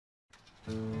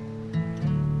Well,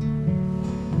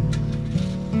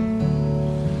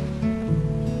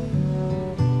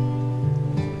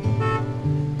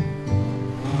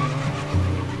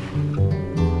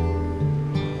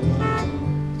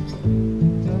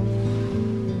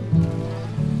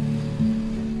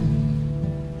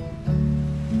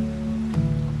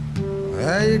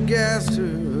 you gassed her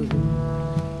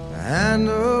behind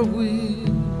the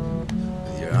wheel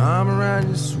with your arm around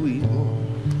your sweet one,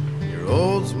 your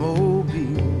Oldsmobile,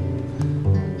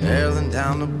 barreling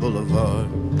down the boulevard.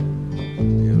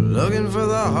 You're looking for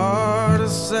the heart of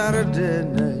Saturday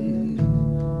night.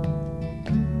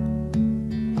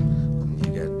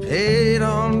 You got paid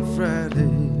on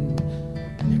Friday,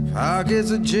 your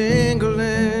pockets are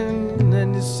jingling,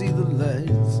 and you see the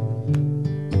lights.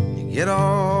 Get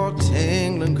all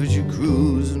tingling 'cause you're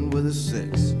cruising with a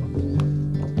six,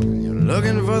 and you're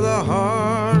looking for the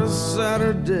heart of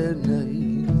Saturday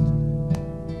night.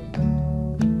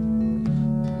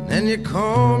 And then you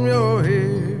comb your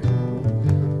hair,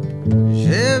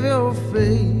 shave your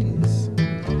face,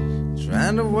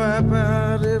 trying to wipe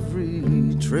out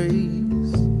every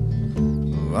trace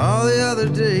of all the other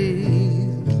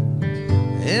days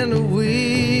in the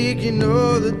week. You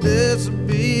know that this will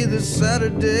be the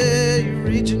Saturday you're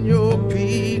reaching your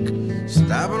peak,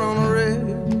 stopping on the red,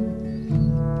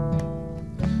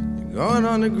 you're going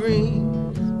on the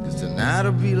green, 'cause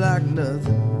tonight'll be like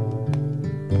nothing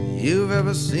you've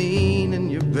ever seen,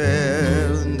 and you're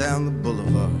barreling down the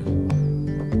boulevard.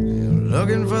 You're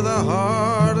looking for the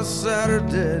heart of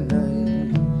Saturday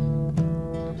night.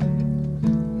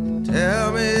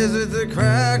 Tell me, is it the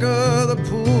crack of the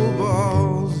pool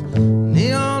balls,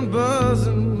 neon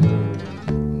buzzing,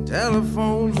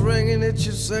 telephones ringing, it's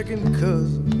your second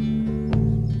cousin?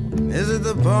 Is it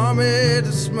the barmaid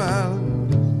that's smiling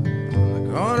in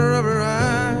the corner of her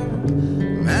eye,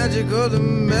 magic of the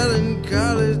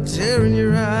melancholy tearing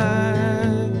your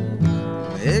eye,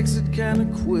 makes it kind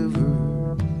of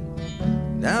quiver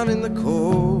down in the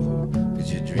core,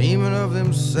 'cause you're dreaming of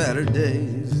them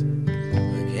Saturdays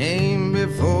that came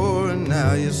before, and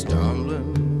now you're stumbling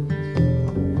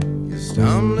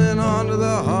onto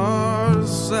the heart of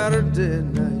Saturday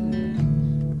night.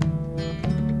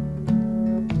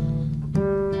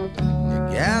 You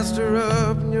gassed her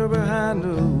up and you're behind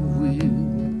the wheel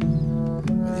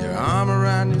with your arm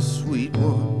around your sweet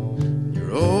one, your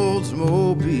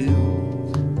Oldsmobile,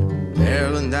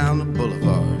 barreling down the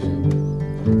boulevard.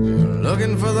 You're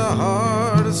looking for the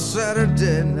heart of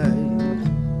Saturday night.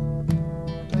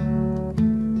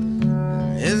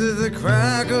 Is it the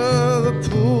crack of the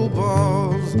pool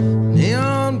balls,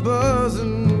 neon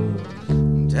buzzing,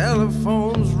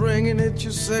 telephones ringing, it's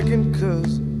your second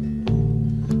cousin,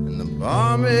 and the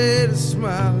barmaid is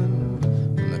smiling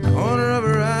from the corner of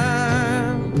her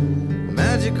eye,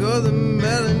 magic of the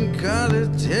melancholy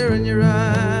tearing your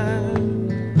eye,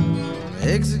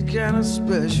 makes it kind of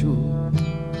special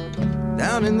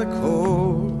down in the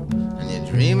core, and you're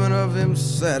dreaming of them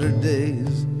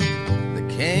Saturdays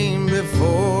came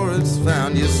before. It's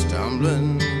found you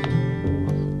stumbling